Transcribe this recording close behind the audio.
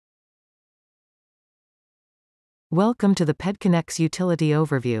Welcome to the PedConnex Utility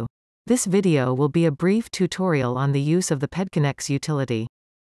Overview. This video will be a brief tutorial on the use of the PedConnex utility.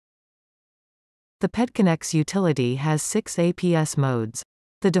 The PedConnex utility has 6 APS modes.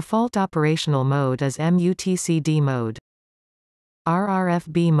 The default operational mode is MUTCD mode.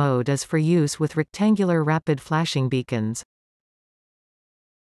 RRFB mode is for use with rectangular rapid flashing beacons.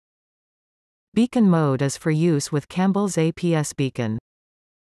 Beacon mode is for use with Campbell's APS beacon.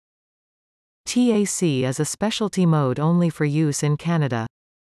 TAC is a specialty mode only for use in Canada.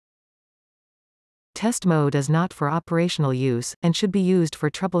 Test mode is not for operational use, and should be used for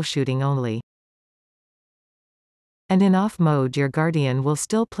troubleshooting only. And in off mode your Guardian will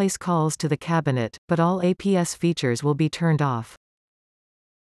still place calls to the cabinet, but all APS features will be turned off.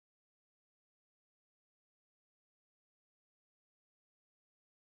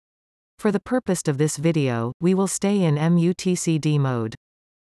 For the purpose of this video, we will stay in MUTCD mode.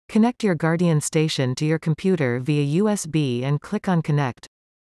 Connect your Guardian station to your computer via USB and click on Connect.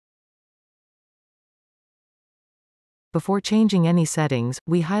 Before changing any settings,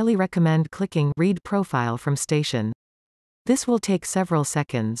 we highly recommend clicking Read Profile from Station. This will take several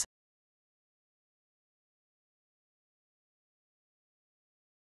seconds.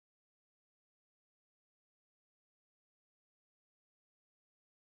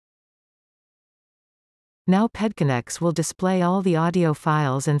 Now PedConnex will display all the audio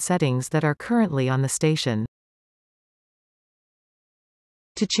files and settings that are currently on the station.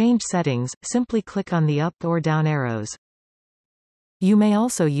 To change settings, simply click on the up or down arrows. You may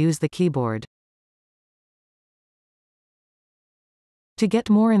also use the keyboard. To get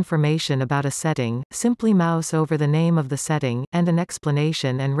more information about a setting, simply mouse over the name of the setting, and an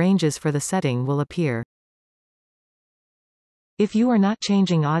explanation and ranges for the setting will appear. If you are not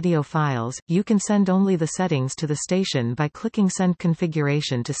changing audio files, you can send only the settings to the station by clicking Send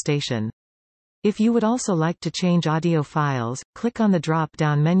Configuration to Station. If you would also like to change audio files, click on the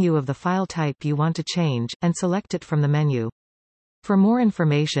drop-down menu of the file type you want to change, and select it from the menu. For more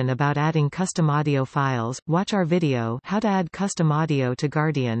information about adding custom audio files, watch our video, How to Add Custom Audio to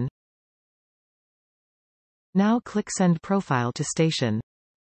Guardian. Now click Send Profile to Station.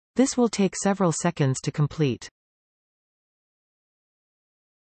 This will take several seconds to complete.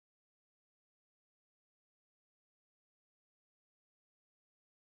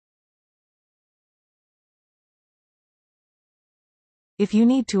 If you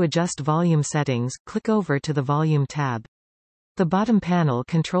need to adjust volume settings, click over to the Volume tab. The bottom panel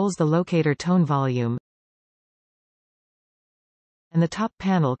controls the locator tone volume, and the top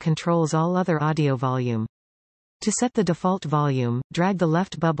panel controls all other audio volume. To set the default volume, drag the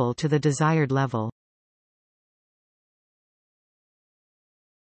left bubble to the desired level.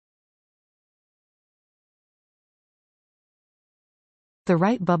 The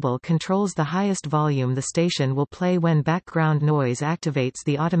right bubble controls the highest volume the station will play when background noise activates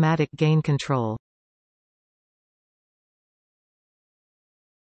the automatic gain control.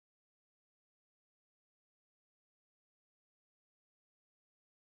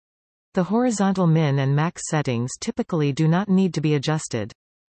 The horizontal min and max settings typically do not need to be adjusted.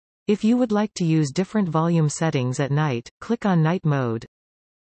 If you would like to use different volume settings at night, click on Night Mode.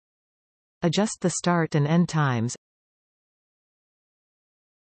 Adjust the start and end times.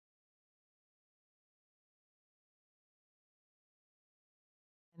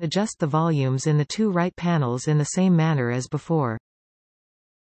 Adjust the volumes in the two right panels in the same manner as before.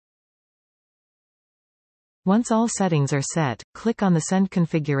 Once all settings are set, click on the Send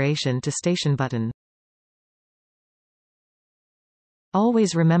Configuration to Station button.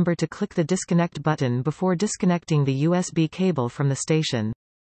 Always remember to click the Disconnect button before disconnecting the USB cable from the station.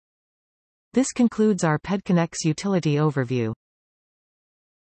 This concludes our PedConnex utility overview.